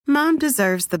Mom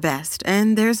deserves the best,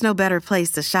 and there's no better place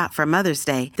to shop for Mother's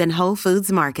Day than Whole Foods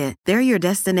Market. They're your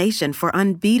destination for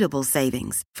unbeatable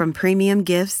savings, from premium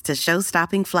gifts to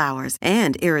show-stopping flowers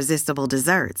and irresistible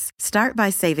desserts. Start by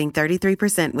saving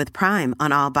 33% with Prime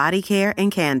on all body care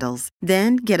and candles.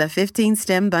 Then get a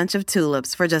 15-stem bunch of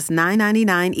tulips for just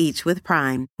 $9.99 each with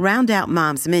Prime. Round out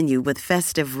Mom's menu with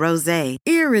festive rosé,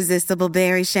 irresistible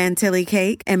berry chantilly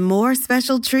cake, and more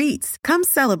special treats. Come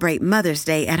celebrate Mother's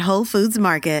Day at Whole Foods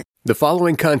Market. The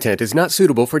following content is not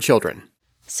suitable for children.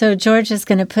 So George is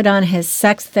going to put on his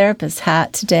sex therapist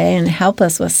hat today and help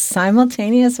us with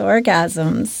simultaneous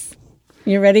orgasms.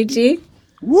 You ready, G?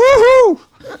 Woohoo!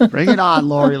 Bring it on,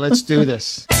 Lori. Let's do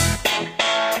this.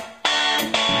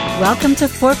 Welcome to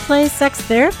Foreplay Sex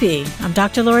Therapy. I'm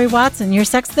Dr. Lori Watson, your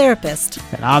sex therapist.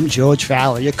 And I'm George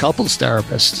Fowler, your couples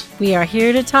therapist. We are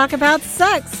here to talk about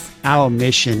sex. Our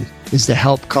mission is to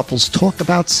help couples talk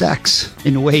about sex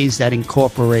in ways that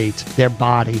incorporate their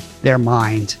body, their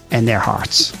mind, and their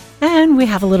hearts. And we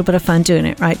have a little bit of fun doing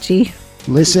it, right, G?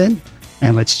 Listen,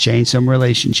 and let's change some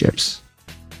relationships.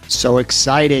 So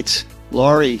excited.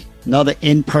 Lori, another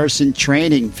in-person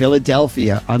training,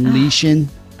 Philadelphia, unleashing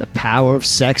the power of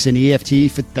sex and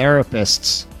EFT for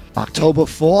therapists. October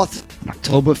 4th and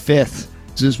October 5th.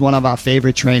 This is one of our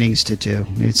favorite trainings to do.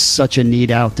 It's such a need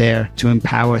out there to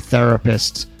empower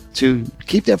therapists to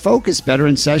keep their focus better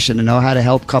in session and know how to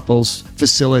help couples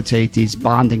facilitate these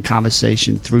bonding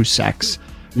conversations through sex.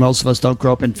 Most of us don't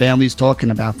grow up in families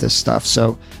talking about this stuff.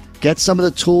 So get some of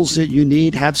the tools that you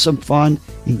need, have some fun,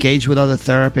 engage with other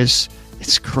therapists.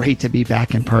 It's great to be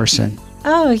back in person.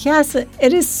 Oh, yes.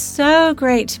 It is so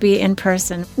great to be in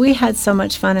person. We had so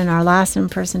much fun in our last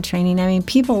in-person training. I mean,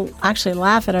 people actually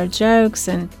laugh at our jokes.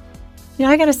 And, you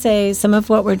know, I got to say, some of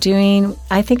what we're doing,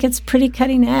 I think it's pretty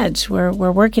cutting edge. We're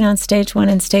working on stage 1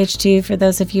 and stage 2. For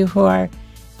those of you who are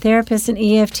therapists in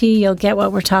EFT, you'll get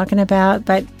what we're talking about.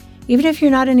 But even if you're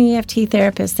not an EFT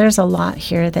therapist, there's a lot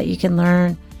here that you can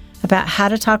learn about how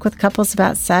to talk with couples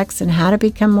about sex and how to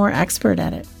become more expert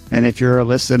at it. And if you're a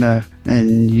listener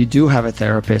and you do have a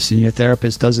therapist and your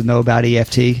therapist doesn't know about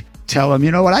EFT, tell them,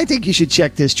 you know what, I think you should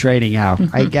check this training out.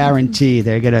 I guarantee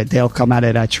they'll come out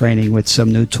of that training with some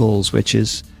new tools,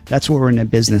 that's what we're in the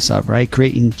business of, right?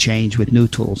 Creating change with new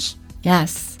tools.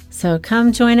 Yes. So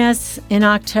come join us in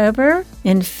October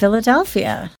in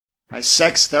Philadelphia. My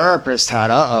sex therapist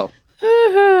hat,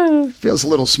 feels a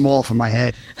little small for my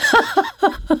head.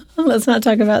 Let's not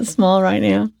talk about small right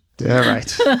now. Yeah,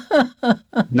 right.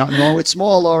 Nothing wrong with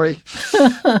small, Lori.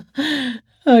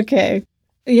 Okay.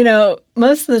 You know,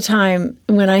 most of the time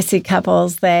when I see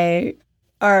couples, they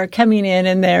are coming in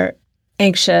and they're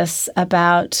anxious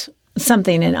about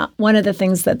something. And one of the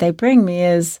things that they bring me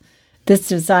is this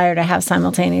desire to have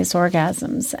simultaneous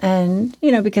orgasms. And,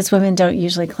 you know, because women don't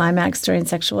usually climax during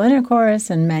sexual intercourse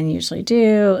and men usually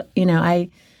do, you know,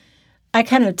 I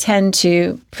kind of tend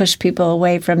to push people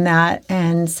away from that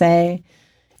and say,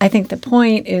 I think the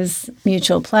point is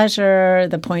mutual pleasure.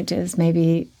 The point is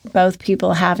maybe both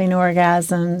people having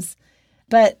orgasms.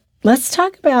 But let's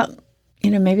talk about,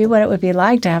 you know, maybe what it would be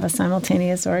like to have a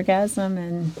simultaneous orgasm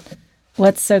and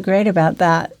what's so great about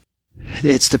that.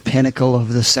 It's the pinnacle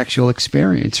of the sexual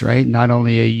experience, right? Not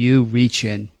only are you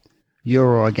reaching your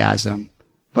orgasm,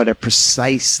 but at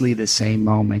precisely the same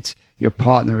moment, your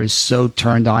partner is so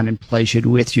turned on and pleasured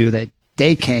with you that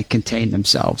they can't contain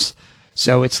themselves.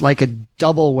 So it's like a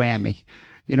double whammy.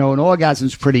 You know, an orgasm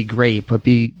is pretty great, but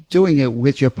doing it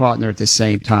with your partner at the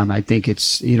same time, I think it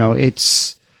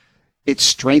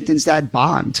strengthens that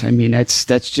bond. I mean,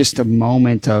 that's just a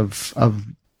moment of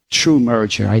true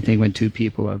merger, I think, when two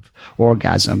people have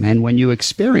orgasm. And when you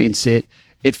experience it,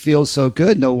 it feels so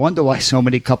good. No wonder why so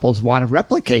many couples want to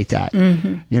replicate that.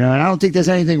 Mm-hmm. You know, and I don't think there's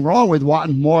anything wrong with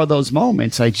wanting more of those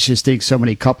moments. I just think so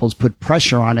many couples put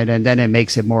pressure on it and then it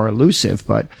makes it more elusive.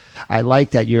 But I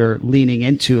like that you're leaning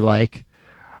into, like,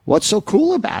 what's so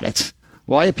cool about it?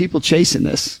 Why are people chasing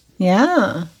this?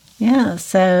 Yeah.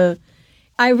 So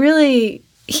I really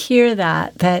hear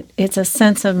that it's a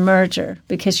sense of merger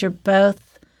because you're both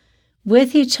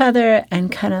with each other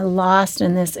and kind of lost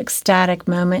in this ecstatic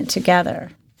moment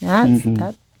together.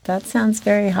 That sounds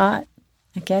very hot.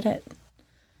 I get it.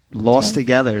 Lost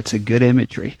together. It's a good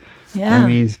imagery. Yeah. I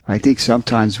mean, I think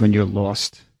sometimes when you're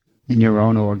lost in your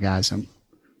own orgasm,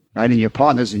 right, and your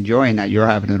partner's enjoying that you're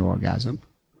having an orgasm,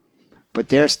 but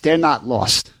they're not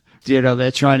lost. You know, they're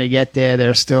trying to get there.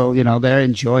 They're still, you know, they're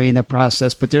enjoying the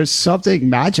process, but there's something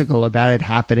magical about it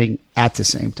happening at the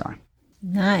same time.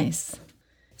 Nice.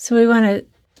 So we want to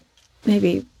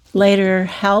maybe later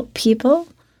help people.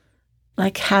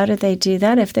 Like, how do they do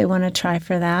that if they want to try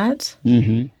for that?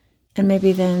 Mm-hmm. And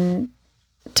maybe then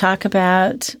talk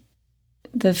about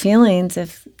the feelings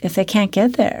if they can't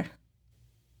get there.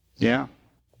 Yeah.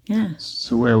 Yeah.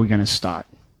 So where are we going to start?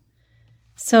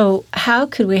 So how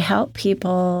could we help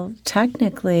people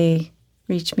technically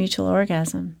reach mutual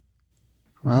orgasm?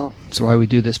 Well, that's why we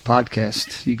do this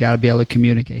podcast. You got to be able to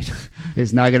communicate.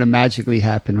 It's not going to magically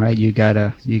happen, right? You got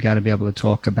to be able to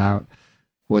talk about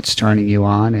what's turning you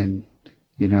on. And,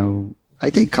 I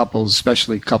think couples,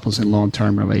 especially couples in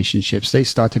long-term relationships, they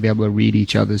start to be able to read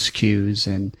each other's cues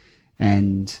and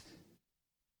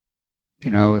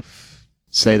if,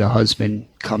 say, the husband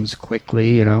comes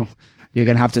quickly, you're going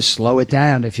to have to slow it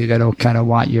down if you're going to kind of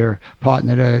want your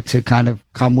partner to kind of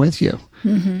come with you,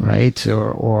 right?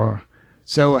 Or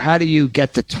so how do you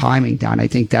get the timing down? I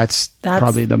think that's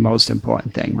probably the most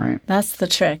important thing, right? That's the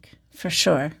trick, for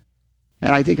sure.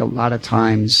 And I think a lot of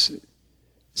times,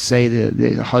 say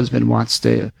the husband wants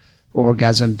to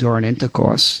orgasm during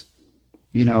intercourse,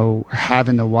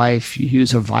 having the wife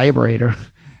use a vibrator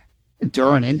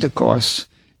during intercourse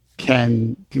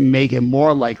can make it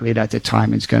more likely that the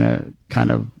timing's going to kind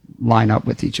of line up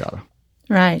with each other.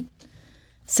 Right.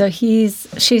 So she's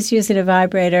using a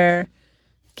vibrator,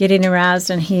 getting aroused,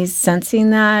 and he's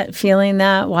sensing that, feeling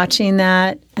that, watching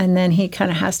that, and then he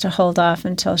kind of has to hold off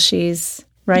until she's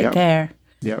right there.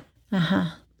 Yep. Uh-huh.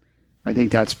 I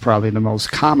think that's probably the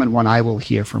most common one I will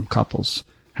hear from couples,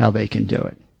 how they can do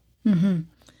it. Mm-hmm.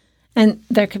 And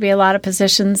there could be a lot of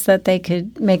positions that they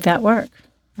could make that work,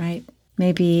 right?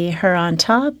 Maybe her on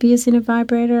top using a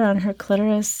vibrator on her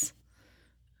clitoris,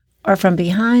 or from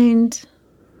behind.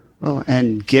 Well,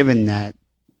 and given that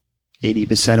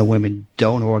 80% of women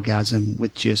don't orgasm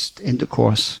with just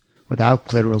intercourse without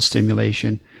clitoral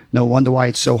stimulation, no wonder why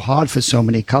it's so hard for so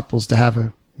many couples to have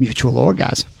a mutual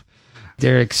orgasm.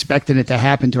 They're expecting it to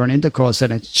happen during intercourse,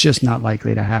 and it's just not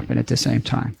likely to happen at the same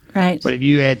time. Right. But if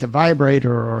you add the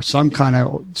vibrator or some kind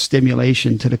of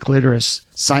stimulation to the clitoris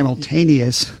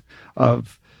simultaneous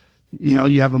of,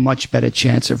 you have a much better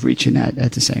chance of reaching that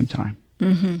at the same time.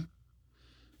 Mm-hmm.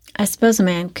 I suppose a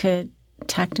man could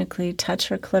technically touch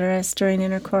her clitoris during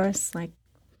intercourse, like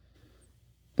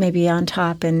maybe on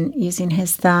top and using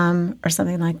his thumb or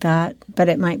something like that, but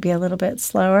it might be a little bit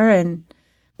slower,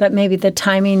 but maybe the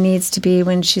timing needs to be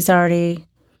when she's already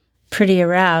pretty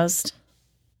aroused,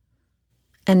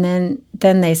 and then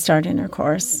they start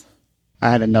intercourse.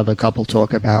 I had another couple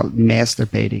talk about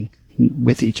masturbating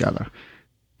with each other,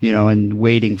 and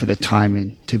waiting for the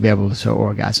timing to be able to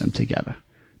orgasm together,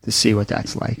 to see what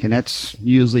that's like. And that's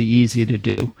usually easy to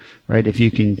do, right? If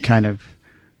you can kind of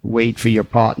wait for your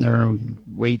partner,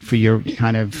 wait for your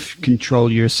kind of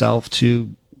control yourself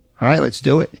to, all right, let's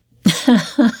do it.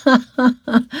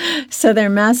 So they're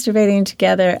masturbating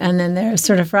together, and then they're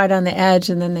sort of right on the edge,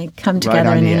 and then they come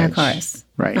together in intercourse. Edge.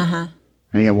 Right. Uh-huh.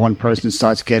 And one person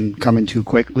starts coming too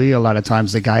quickly. A lot of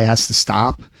times the guy has to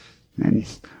stop and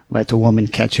let the woman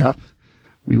catch up.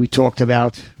 We talked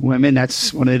about women.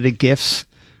 That's one of the gifts.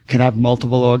 Can have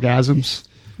multiple orgasms.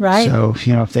 Right. So,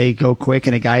 if they go quick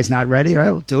and the guy's not ready, all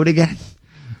right, we'll do it again.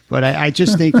 But I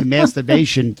just think the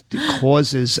masturbation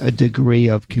causes a degree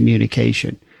of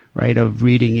communication, right? Of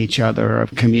reading each other,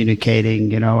 of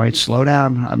communicating, all right, slow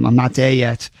down. I'm not there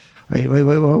yet.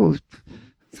 Wait.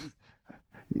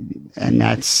 And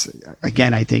that's,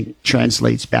 again, I think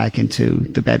translates back into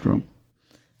the bedroom.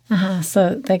 Uh-huh.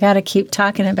 So they got to keep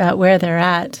talking about where they're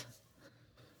at.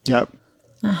 Yep.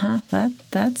 Uh-huh.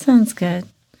 That sounds good.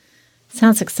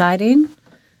 Sounds exciting.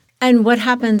 And what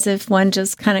happens if one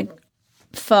just kind of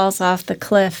falls off the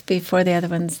cliff before the other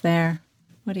one's there?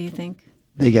 What do you think?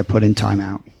 They get put in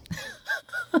timeout.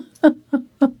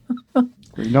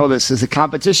 We know this is a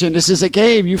competition. This is a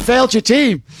game. You failed your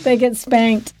team. They get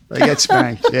spanked. They get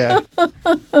spanked, yeah.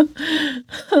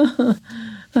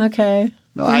 Okay.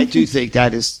 No, I do think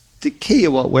that is the key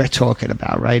of what we're talking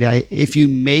about, right? If you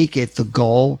make it the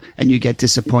goal and you get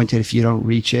disappointed if you don't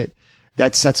reach it,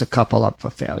 that sets a couple up for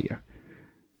failure,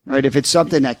 right? If it's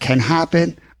something that can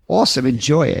happen, awesome,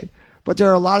 enjoy it. But there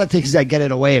are a lot of things that get in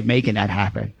the way of making that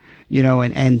happen,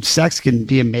 and sex can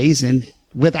be amazing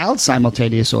without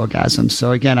simultaneous orgasms.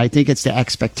 So again, I think it's the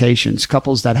expectations.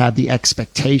 Couples that have the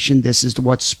expectation this is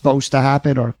what's supposed to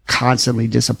happen are constantly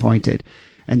disappointed.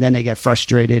 And then they get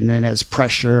frustrated, and then there's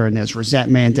pressure and there's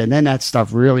resentment, and then that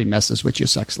stuff really messes with your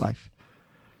sex life.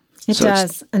 It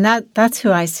does. And that's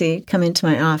who I see come into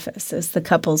my office, is the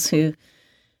couples who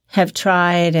have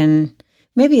tried, and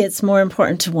maybe it's more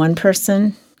important to one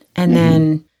person, and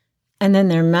then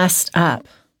they're messed up.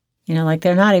 Like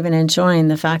they're not even enjoying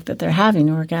the fact that they're having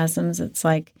orgasms. It's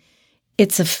like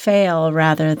it's a fail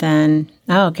rather than,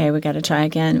 oh, okay, we got to try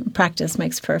again. Practice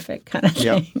makes perfect kind of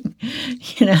thing.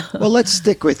 Well, let's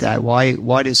stick with that.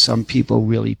 Why do some people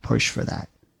really push for that?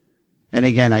 And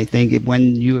again, I think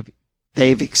when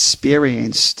they've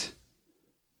experienced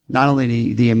not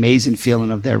only the amazing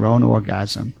feeling of their own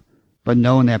orgasm, but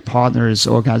knowing their partner's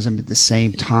orgasm at the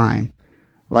same time,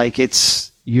 like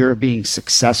you're being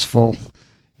successful.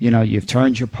 You've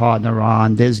turned your partner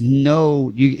on. There's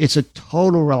it's a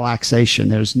total relaxation.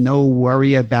 There's no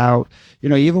worry about,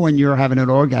 even when you're having an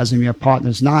orgasm, your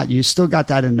partner's not, you still got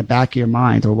that in the back of your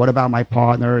mind. Or what about my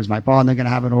partner? Is my partner going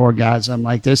to have an orgasm?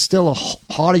 Like there's still a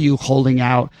part of you holding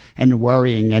out and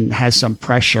worrying and has some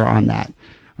pressure on that,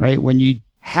 right? When you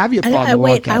have your partner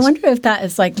orgasm. I wonder if that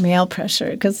is like male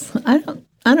pressure, because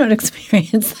I don't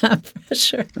experience that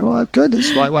pressure. Well, good.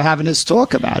 That's why we're having this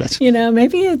talk about it.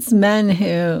 Maybe it's men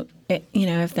who,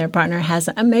 if their partner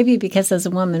hasn't, maybe because as a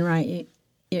woman, right,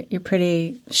 you're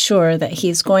pretty sure that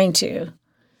he's going to,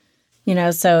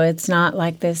 so it's not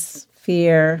like this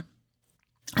fear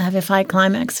of if I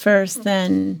climax first,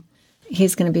 then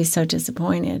he's going to be so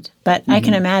disappointed. But I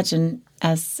can imagine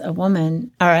as a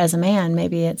woman or as a man,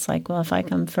 maybe it's like, well, if I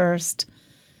come first,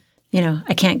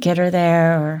 I can't get her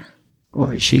there,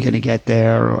 or is she going to get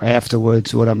there? Or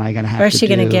afterwards, what am I going to have to do? Or is she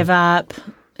going to give up,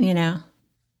 Yeah.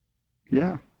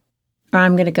 Or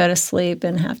I'm going to go to sleep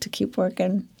and have to keep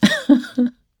working.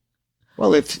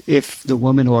 Well, if the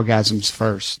woman orgasms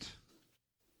first,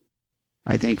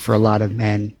 I think for a lot of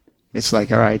men, it's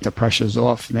like, all right, the pressure's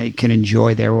off. And they can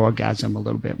enjoy their orgasm a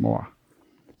little bit more.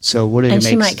 So and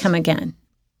she might come again.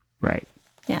 Right.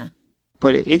 Yeah.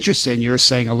 But interesting, you're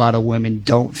saying a lot of women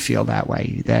don't feel that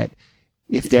way, that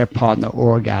if their partner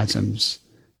orgasms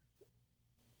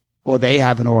or they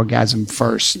have an orgasm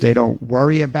first, they don't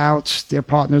worry about their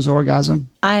partner's orgasm?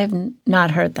 I've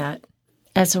not heard that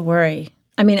as a worry.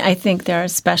 I mean, I think there are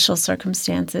special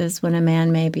circumstances when a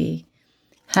man may be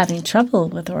having trouble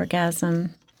with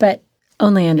orgasm, but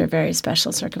only under very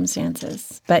special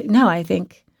circumstances. But no, I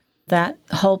think that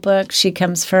whole book, She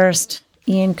Comes First,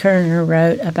 Ian Kerner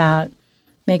wrote about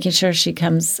making sure she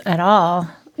comes at all.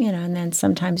 And then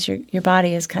sometimes your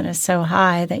body is kind of so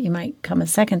high that you might come a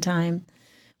second time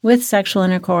with sexual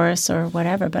intercourse or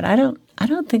whatever. But I don't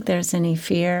think there's any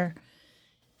fear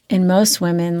in most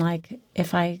women. Like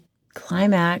if I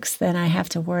climax, then I have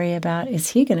to worry about,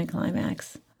 is he going to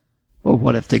climax? Well,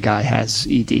 what if the guy has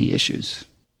ED issues,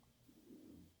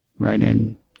 right?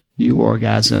 And you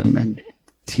orgasm and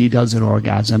he doesn't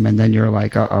orgasm, and then you're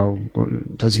like, uh-oh,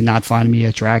 does he not find me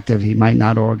attractive? He might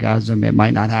not orgasm. It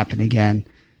might not happen again.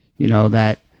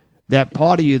 That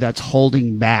part of you that's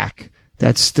holding back,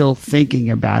 that's still thinking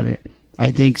about it,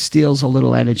 I think steals a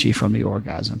little energy from the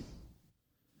orgasm.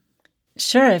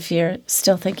 Sure, if you're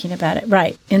still thinking about it.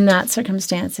 Right. In that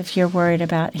circumstance, if you're worried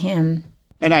about him.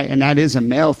 And that is a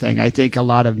male thing. I think a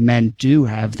lot of men do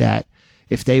have that.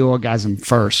 If they orgasm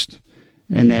first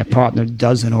and their partner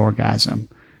doesn't orgasm,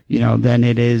 then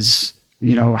it is,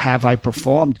 have I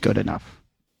performed good enough?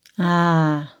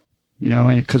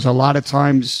 Because a lot of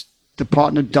times the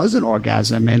partner doesn't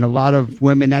orgasm, and a lot of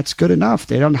women, that's good enough.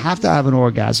 They don't have to have an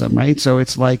orgasm, right? So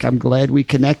it's like, I'm glad we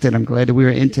connected. I'm glad that we were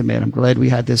intimate. I'm glad we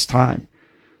had this time.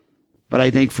 But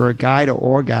I think for a guy to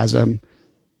orgasm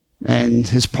and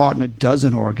his partner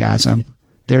doesn't orgasm,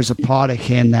 there's a part of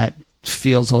him that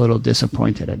feels a little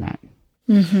disappointed in that.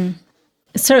 Mm-hmm.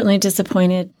 Certainly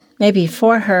disappointed, maybe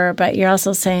for her, but you're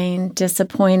also saying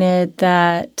disappointed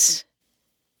that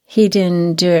he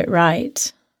didn't do it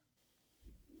right.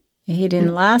 He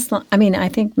didn't last long. I mean, I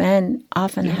think men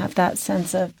often have that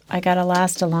sense of, I got to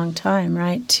last a long time,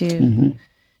 right, to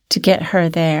get her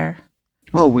there.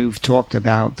 Well, we've talked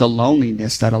about the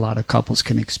loneliness that a lot of couples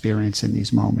can experience in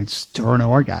these moments during an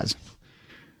orgasm,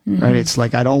 right? It's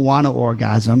like, I don't want to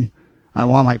orgasm. I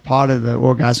want my partner to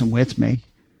orgasm with me.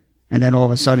 And then all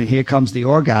of a sudden, here comes the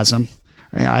orgasm.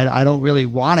 I don't really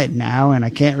want it now, and I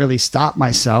can't really stop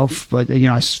myself. But,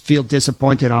 I feel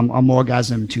disappointed. I'm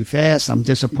orgasming too fast. I'm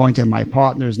disappointed my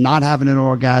partner's not having an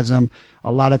orgasm.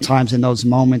 A lot of times in those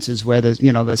moments is where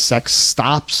the sex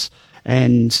stops.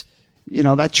 And,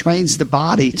 that trains the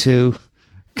body to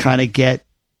kind of get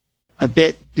a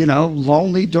bit,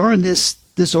 lonely during this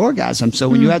orgasm. So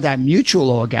when you have that mutual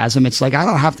orgasm, it's like, I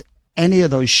don't have any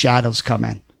of those shadows come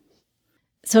in.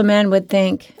 So a man would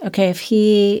think, okay, if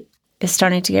he is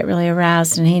starting to get really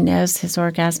aroused and he knows his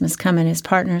orgasm is coming, his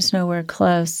partner's nowhere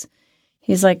close,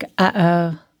 he's like,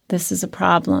 uh-oh, this is a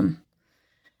problem.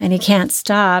 And he can't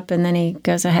stop, and then he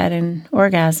goes ahead and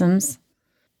orgasms.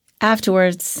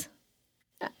 Afterwards,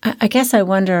 I guess I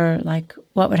wonder, like,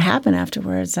 what would happen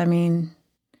afterwards? I mean,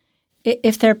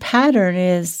 if their pattern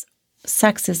is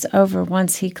sex is over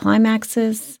once he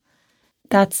climaxes,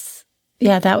 that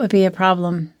would be a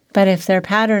problem. But if their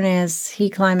pattern is he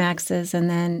climaxes and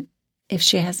then if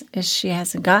she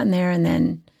hasn't gotten there and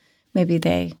then maybe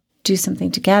they do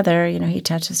something together, he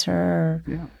touches her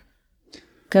or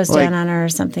goes down on her or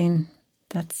something,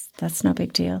 that's no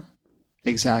big deal.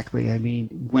 Exactly. I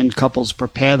mean, when couples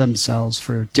prepare themselves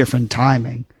for different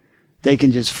timing, they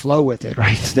can just flow with it,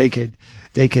 right? They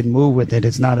could move with it.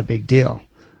 It's not a big deal.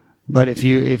 But if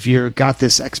you got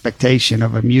this expectation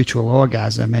of a mutual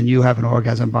orgasm and you have an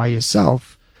orgasm by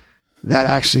yourself, that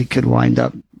actually could wind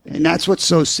up, and that's what's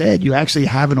so sad. You actually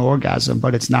have an orgasm,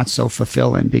 but it's not so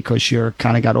fulfilling because you're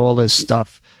kind of got all this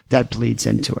stuff that bleeds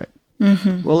into it.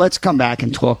 Mm-hmm. Well, let's come back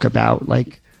and talk about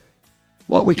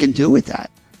what we can do with that.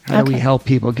 How do we help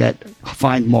people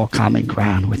find more common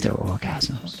ground with their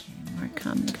orgasms? Okay, more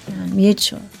common ground.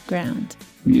 Mutual ground.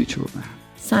 Mutual ground.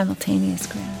 Simultaneous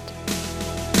ground.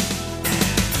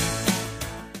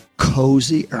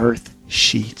 Cozy Earth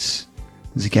sheets.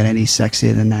 Does it get any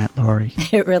sexier than that, Lori?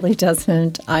 It really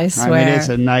doesn't, I swear.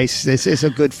 I mean, this is a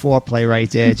good foreplay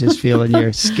right there, just feeling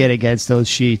your skin against those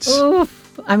sheets.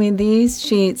 Oof. I mean, these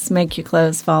sheets make your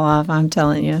clothes fall off, I'm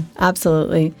telling you.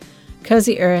 Absolutely.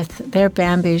 Cozy Earth, their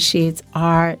bamboo sheets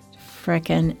are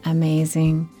frickin'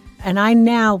 amazing. And I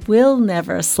now will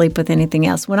never sleep with anything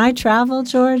else. When I travel,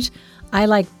 George,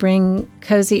 I bring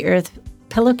Cozy Earth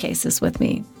pillowcases with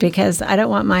me because I don't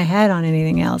want my head on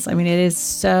anything else. I mean, it is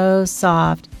so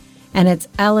soft and it's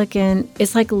elegant.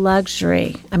 It's like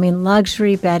luxury. I mean,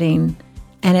 luxury bedding.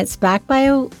 And it's backed by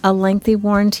a lengthy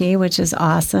warranty, which is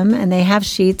awesome. And they have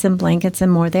sheets and blankets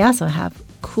and more. They also have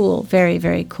cool, very,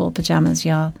 very cool pajamas,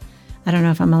 y'all. I don't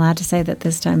know if I'm allowed to say that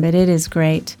this time, but it is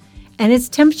great. And it's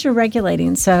temperature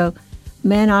regulating. So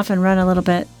men often run a little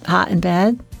bit hot in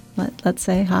bed. Let's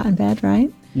say hot in bed,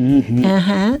 right?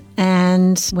 Mm-hmm.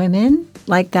 And women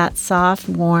like that soft,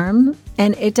 warm,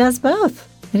 and it does both.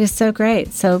 It is so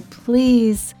great. So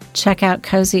please check out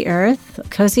Cozy Earth.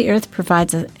 Cozy Earth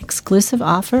provides an exclusive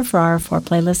offer for our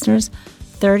Foreplay listeners,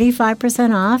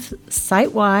 35% off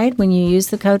site-wide when you use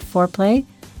the code Foreplay.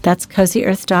 That's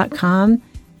CozyEarth.com.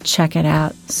 Check it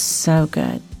out. So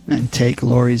good. And take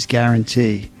Lori's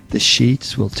guarantee. The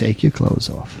sheets will take your clothes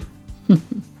off.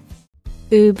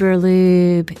 Uber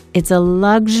Lube. It's a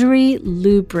luxury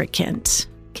lubricant.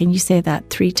 Can you say that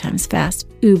 3 times fast?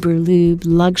 Uber Lube,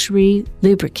 luxury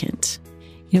lubricant.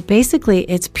 Basically,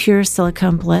 it's pure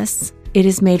silicone bliss. It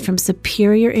is made from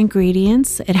superior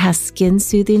ingredients. It has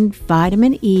skin-soothing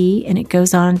vitamin E, and it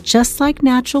goes on just like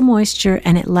natural moisture,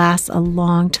 and it lasts a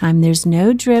long time. There's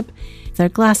no drip. Their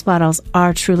glass bottles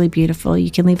are truly beautiful.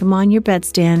 You can leave them on your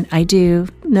bedstand. I do.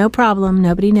 No problem.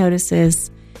 Nobody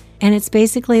notices. And it's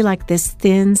basically like this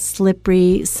thin,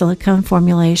 slippery silicone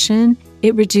formulation.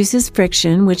 It reduces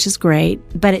friction, which is great,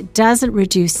 but it doesn't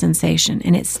reduce sensation,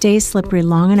 and it stays slippery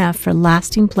long enough for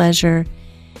lasting pleasure.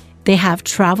 They have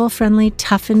travel-friendly,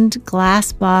 toughened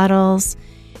glass bottles.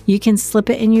 You can slip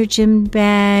it in your gym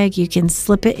bag. You can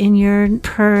slip it in your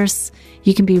purse.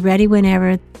 You can be ready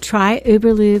whenever. Try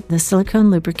Uberlube, the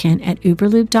silicone lubricant, at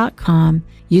uberlube.com.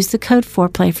 Use the code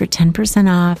Foreplay for 10%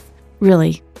 off.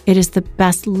 Really, it is the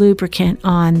best lubricant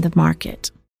on the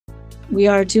market. We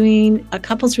are doing a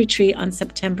couples retreat on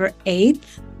September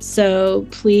 8th. So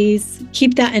please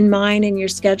keep that in mind in your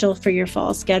schedule for your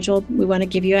fall schedule. We want to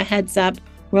give you a heads up.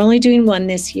 We're only doing one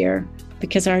this year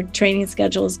because our training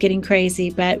schedule is getting crazy,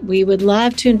 but we would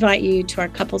love to invite you to our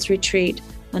couples retreat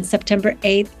on September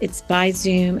 8th. It's by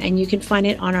Zoom, and you can find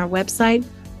it on our website,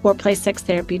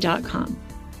 foreplaysextherapy.com.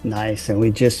 Nice. And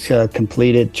we just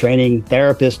completed training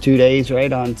therapists 2 days,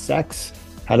 right, on sex.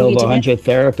 Had over 100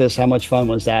 therapists. How much fun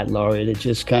was that, Laurie? To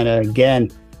just kind of, again,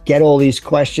 get all these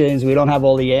questions. We don't have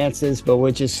all the answers, but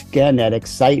we're just, again, that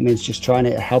excitement is just trying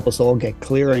to help us all get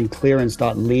clearer and clearer and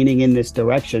start leaning in this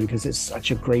direction because it's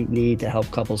such a great need to help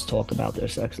couples talk about their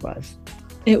sex lives.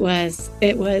 It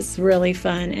was really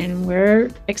fun, and we're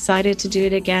excited to do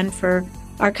it again for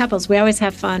our couples. We always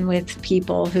have fun with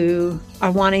people who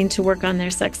are wanting to work on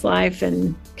their sex life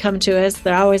and come to us.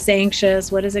 They're always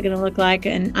anxious. What is it going to look like?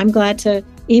 And I'm glad to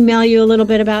email you a little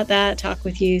bit about that, talk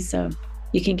with you so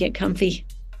you can get comfy.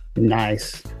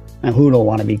 Nice. And who don't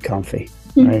want to be comfy,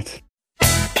 right?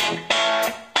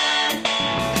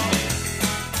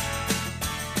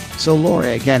 So,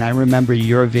 Laura, again, I remember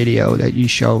your video that you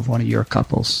showed of one of your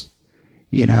couples,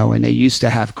 and they used to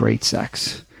have great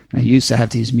sex. They used to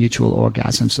have these mutual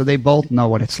orgasms. So they both know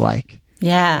what it's like.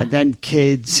 Yeah. And then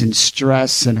kids and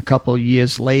stress, and a couple of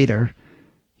years later,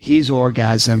 he's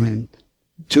orgasming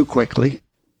too quickly.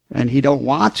 And he don't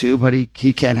want to, but he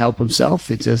can't help himself.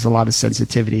 There's a lot of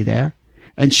sensitivity there.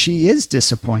 And she is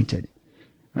disappointed,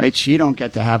 right? She don't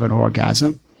get to have an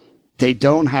orgasm. They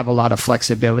don't have a lot of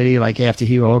flexibility. Like after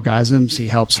he orgasms, he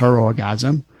helps her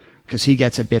orgasm because he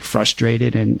gets a bit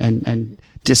frustrated and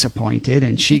disappointed,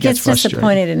 and she gets frustrated.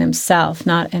 Disappointed in himself,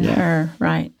 not in her,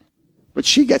 right? But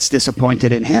she gets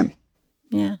disappointed in him.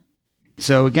 Yeah.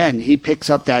 So again, he picks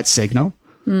up that signal.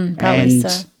 Probably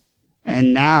so.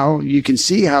 And now you can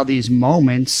see how these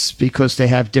moments, because they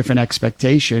have different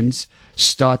expectations,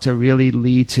 start to really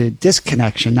lead to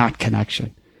disconnection, not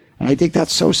connection. And I think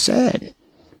that's so sad.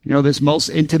 You know, this most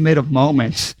intimate of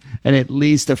moments, and it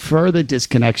leads to further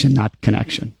disconnection, not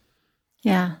connection.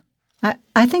 Yeah.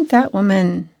 I think that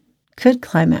woman could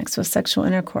climax with sexual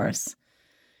intercourse.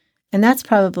 And that's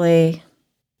probably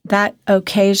that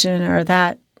occasion or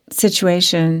that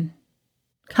situation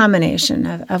combination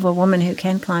of a woman who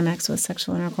can climax with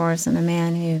sexual intercourse and a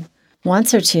man who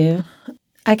wants her to.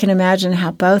 I can imagine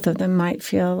how both of them might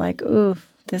feel like, ooh,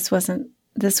 this wasn't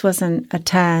a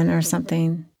 10 or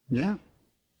something. Yeah.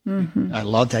 Mm-hmm. I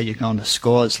love that you're going to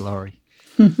scores, Lori.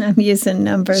 I'm using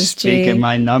numbers, Speaking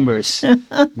my numbers.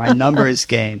 My numbers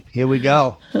game. Here we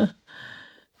go.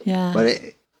 Yeah. But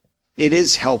it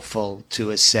is helpful to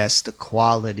assess the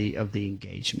quality of the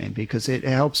engagement because it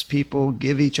helps people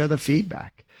give each other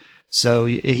feedback. So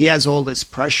he has all this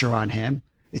pressure on him.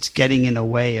 It's getting in the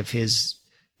way of his,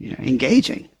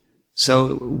 engaging.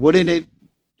 So wouldn't it,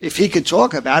 if he could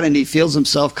talk about it and he feels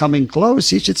himself coming close,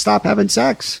 he should stop having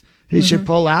sex. He should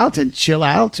pull out and chill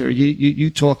out. Or you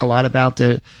talk a lot about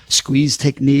the squeeze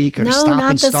technique or stop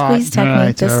and start. No, not the squeeze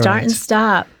technique, the start and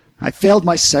stop. I failed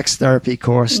my sex therapy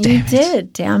course, damn it. You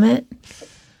did, damn it.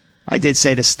 I did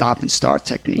say the stop and start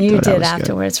technique. You did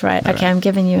afterwards, right. Okay, I'm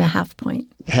giving you a half point.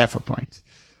 Half a point.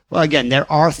 Well, again,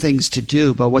 there are things to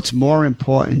do, but what's more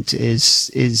important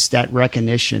is that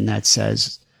recognition that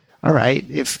says, all right,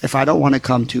 if I don't want to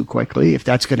come too quickly, if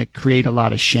that's going to create a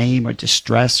lot of shame or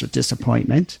distress or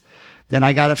disappointment, then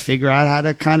I got to figure out how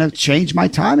to kind of change my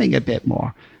timing a bit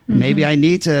more. Mm-hmm. Maybe I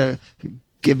need to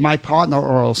give my partner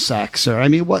oral sex, or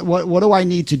what do I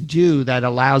need to do that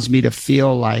allows me to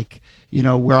feel like,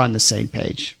 we're on the same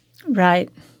page? Right.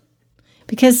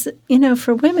 Because,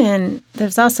 for women,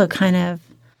 there's also kind of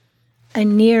a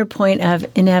near point of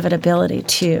inevitability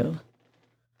too.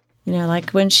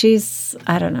 Like when she's,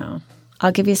 I don't know,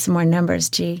 I'll give you some more numbers,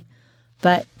 G,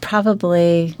 but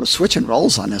probably... We're switching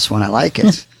roles on this one. I like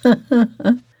it.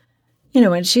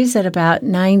 When she's at about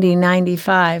 90,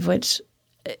 95, which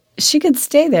she could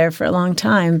stay there for a long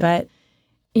time, but,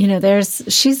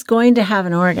 she's going to have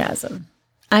an orgasm.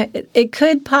 It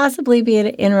could possibly be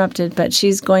interrupted, but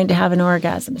she's going to have an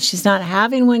orgasm. She's not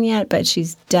having one yet, but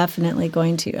she's definitely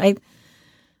going to.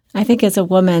 I think as a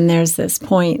woman, there's this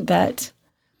point that,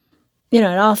 it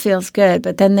all feels good,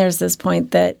 but then there's this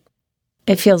point that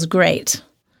it feels great.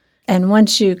 And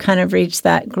once you kind of reach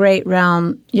that great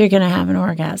realm, you're going to have an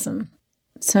orgasm.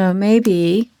 So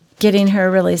maybe getting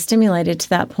her really stimulated to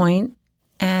that point,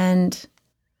 and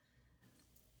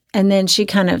then she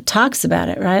kind of talks about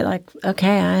it, right? Like,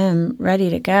 okay, I am ready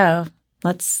to go.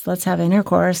 Let's have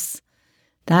intercourse.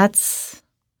 That's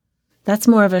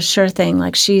more of a sure thing.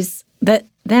 Like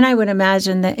then I would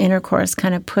imagine that intercourse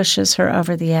kind of pushes her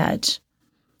over the edge.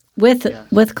 With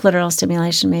clitoral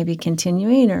stimulation maybe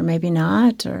continuing or maybe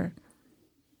not, or...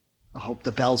 I hope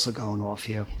the bells are going off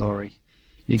here, Lori.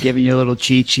 You're giving your little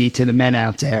cheat sheet to the men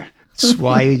out there. That's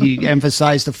why you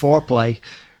emphasize the foreplay.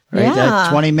 Right? Yeah.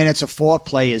 That 20 minutes of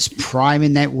foreplay is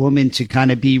priming that woman to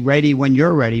kind of be ready when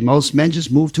you're ready. Most men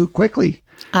just move too quickly.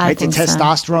 I think so.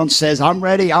 Testosterone says, I'm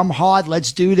ready, I'm hard,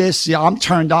 let's do this. Yeah, I'm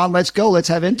turned on, let's go, let's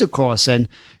have intercourse. And,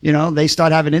 they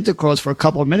start having intercourse for a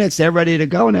couple of minutes, they're ready to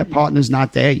go, and their partner's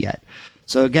not there yet.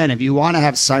 So again, if you want to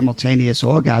have simultaneous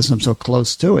orgasms or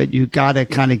close to it, you got to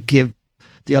kind of give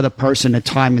the other person the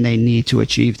time and they need to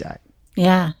achieve that.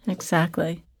 Yeah,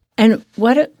 exactly. And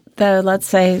what though, let's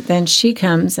say then she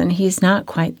comes and he's not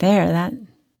quite there, that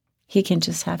he can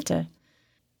just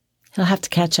he'll have to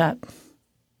catch up.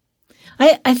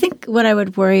 I think what I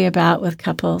would worry about with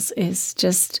couples is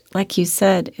just, like you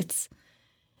said, it's,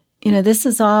 this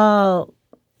is all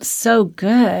so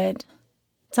good.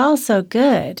 It's all so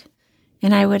good.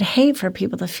 And I would hate for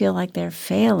people to feel like they're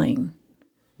failing,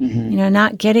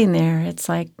 not getting there. It's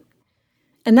like,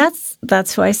 and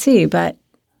that's who I see. But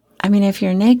if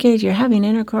you're naked, you're having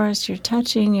intercourse, you're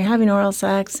touching, you're having oral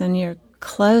sex, and you're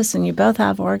close and you both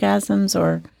have orgasms,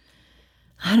 or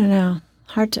I don't know.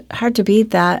 Hard to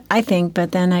beat that, I think,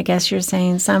 but then I guess you're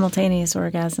saying simultaneous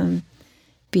orgasm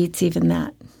beats even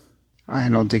that. I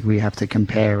don't think we have to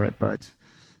compare it, but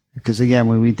because again,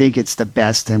 when we think it's the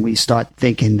best and we start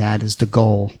thinking that is the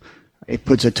goal, it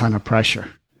puts a ton of pressure.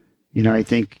 I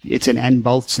think it's an and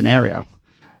both scenario.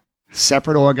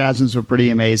 Separate orgasms are pretty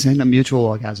amazing. A mutual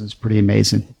orgasm is pretty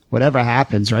amazing. Whatever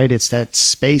happens, right? It's that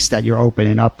space that you're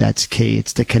opening up that's key.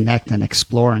 It's to connect and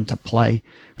explore and to play.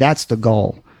 That's the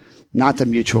goal, not the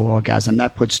mutual orgasm.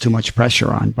 That puts too much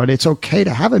pressure on. But it's okay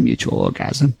to have a mutual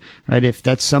orgasm, right? If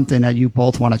that's something that you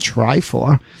both want to try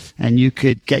for and you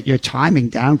could get your timing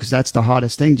down, because that's the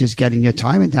hardest thing, just getting your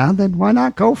timing down, then why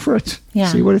not go for it? Yeah.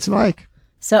 See what it's like.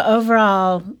 So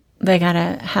overall, they got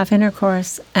to have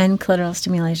intercourse and clitoral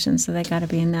stimulation. So they got to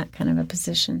be in that kind of a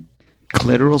position.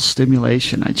 Clitoral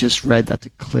stimulation. I just read that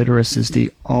the clitoris is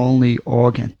the only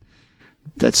organ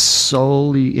that's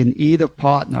solely in either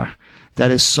partner that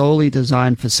is solely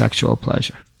designed for sexual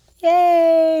pleasure.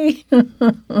 Yay!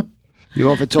 You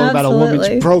often talk about a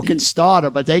woman's broken starter,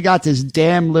 but they got this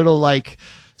damn little like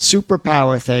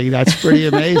superpower thing. That's pretty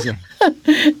amazing.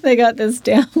 They got this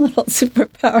damn little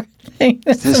superpower thing.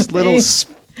 That's this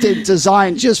amazing. little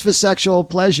designed just for sexual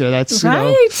pleasure. That's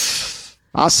right.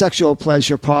 Our sexual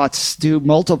pleasure parts do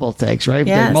multiple things, right?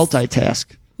 Yes. They multitask.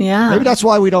 Yeah. Maybe that's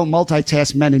why we don't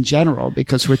multitask men in general,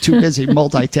 because we're too busy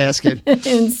multitasking.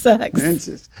 In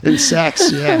sex. In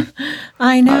sex, yeah.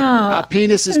 I know. Our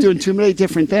penis is doing too many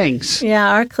different things.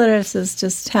 Yeah, our clitoris is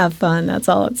just have fun. That's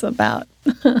all it's about.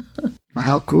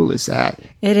 How cool is that?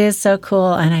 It is so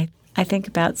cool. And I think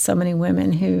about so many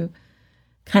women who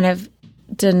kind of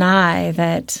deny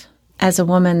that as a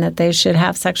woman that they should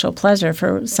have sexual pleasure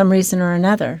for some reason or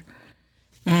another.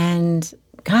 And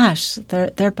gosh,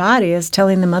 their body is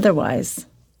telling them otherwise.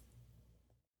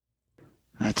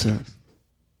 That's a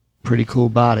pretty cool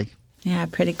body. Yeah,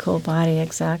 pretty cool body,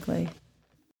 exactly.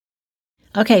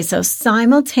 Okay, so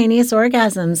simultaneous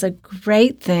orgasms, a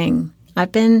great thing.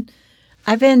 I've been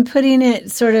putting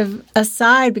it sort of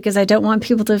aside because I don't want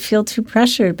people to feel too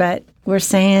pressured, but we're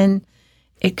saying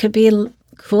it could be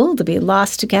cool to be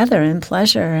lost together in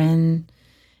pleasure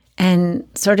and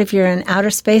sort of you're in outer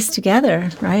space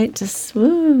together, right? Just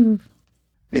woo.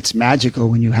 It's magical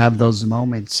when you have those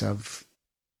moments of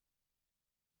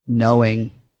knowing.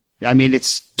 I mean,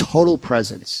 it's total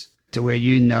presence to where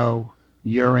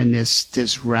you're in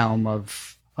this realm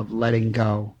of letting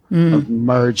go, of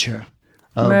merger.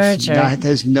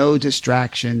 There's no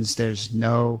distractions.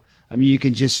 You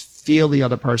can just feel the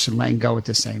other person letting go at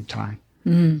the same time.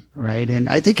 Right. And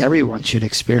I think everyone should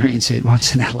experience it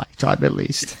once in their lifetime, at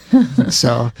least.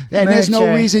 So, and there's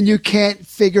no reason you can't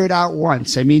figure it out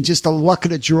once. I mean, just the luck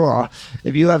of the draw.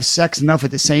 If you have sex enough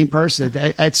with the same person,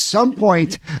 at some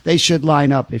point they should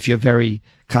line up if you're very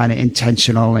kind of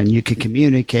intentional and you can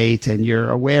communicate and you're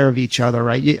aware of each other,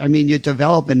 right? You're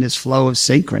developing this flow of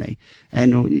synchrony.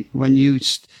 And when you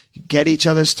get each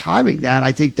other's timing down,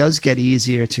 I think does get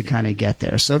easier to kind of get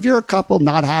there. So if you're a couple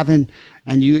not having,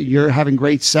 and you're having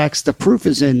great sex, the proof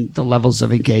is in the levels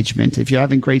of engagement. If you're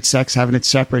having great sex, having it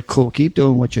separate, cool, keep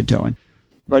doing what you're doing.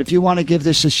 But if you want to give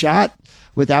this a shot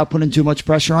without putting too much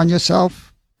pressure on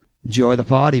yourself, enjoy the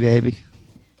party, baby.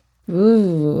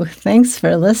 Ooh, thanks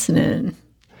for listening.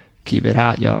 Keep it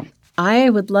hot, y'all. I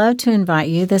would love to invite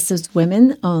you. This is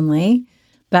women only,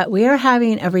 but we are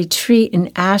having a retreat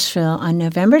in Asheville on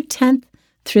November 10th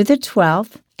through the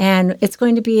 12th, and it's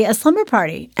going to be a slumber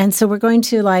party. And so we're going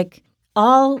to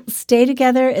all stay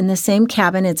together in the same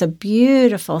cabin. It's a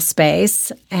beautiful space,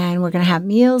 and we're going to have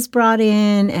meals brought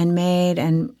in and made,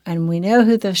 and we know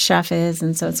who the chef is,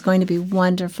 and so it's going to be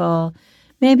wonderful.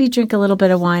 Maybe drink a little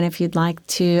bit of wine if you'd like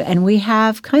to. And we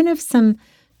have kind of some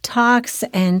talks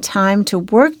and time to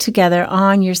work together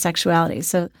on your sexuality.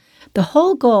 So the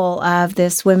whole goal of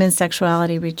this women's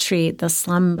sexuality retreat, the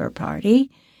slumber party,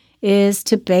 is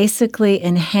to basically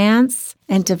enhance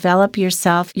and develop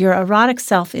yourself, your erotic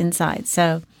self inside.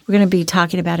 So we're going to be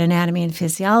talking about anatomy and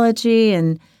physiology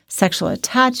and sexual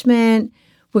attachment.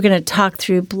 We're going to talk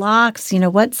through blocks,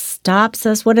 what stops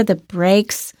us, what are the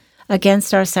brakes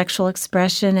against our sexual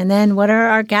expression, and then what are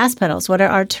our gas pedals, what are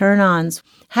our turn-ons?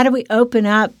 How do we open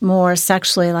up more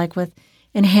sexually, like with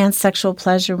enhanced sexual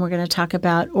pleasure? And we're going to talk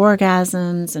about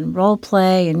orgasms and role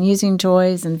play and using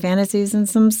toys and fantasies and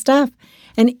some stuff.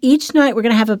 And each night we're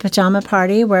going to have a pajama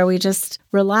party where we just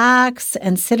relax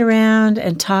and sit around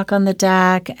and talk on the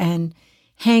deck and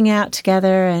hang out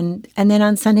together. And then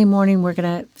on Sunday morning, we're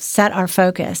going to set our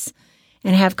focus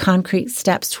and have concrete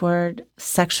steps toward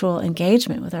sexual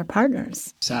engagement with our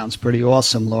partners. Sounds pretty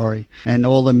awesome, Lori. And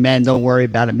all the men, don't worry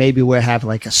about it. Maybe we'll have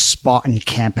like a Spartan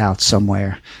camp out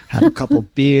somewhere, have a couple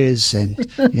beers, and,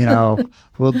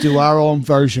 we'll do our own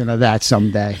version of that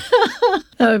someday.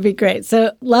 That would be great.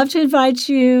 So love to invite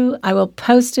you. I will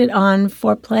post it on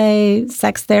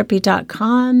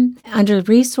foreplaysextherapy.com under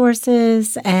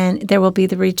resources, and there will be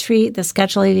the retreat, the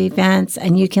schedule of events,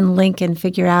 and you can link and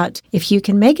figure out if you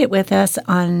can make it with us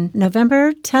on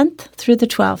November 10th through the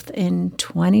 12th in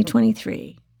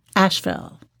 2023.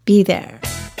 Asheville. Be there.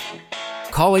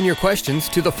 Call in your questions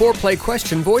to the Foreplay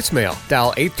question voicemail.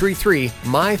 Dial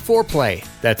 833-MY-4PLAY.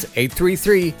 That's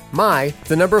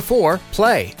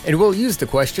 833-MY-4-PLAY. And we'll use the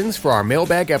questions for our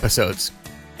mailbag episodes.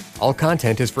 All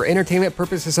content is for entertainment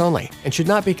purposes only and should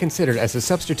not be considered as a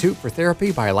substitute for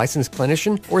therapy by a licensed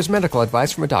clinician or as medical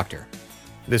advice from a doctor.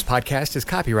 This podcast is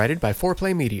copyrighted by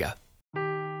Foreplay Media.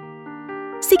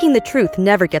 Seeking the truth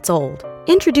never gets old.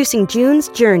 Introducing June's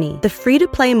Journey, the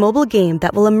free-to-play mobile game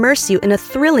that will immerse you in a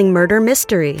thrilling murder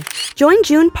mystery. Join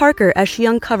June Parker as she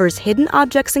uncovers hidden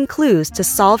objects and clues to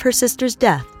solve her sister's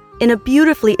death in a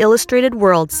beautifully illustrated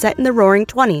world set in the Roaring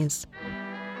 20s.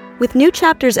 With new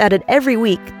chapters added every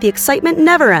week, the excitement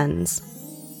never ends.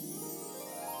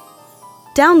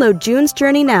 Download June's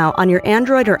Journey now on your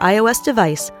Android or iOS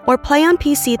device or play on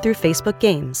PC through Facebook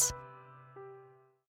Games.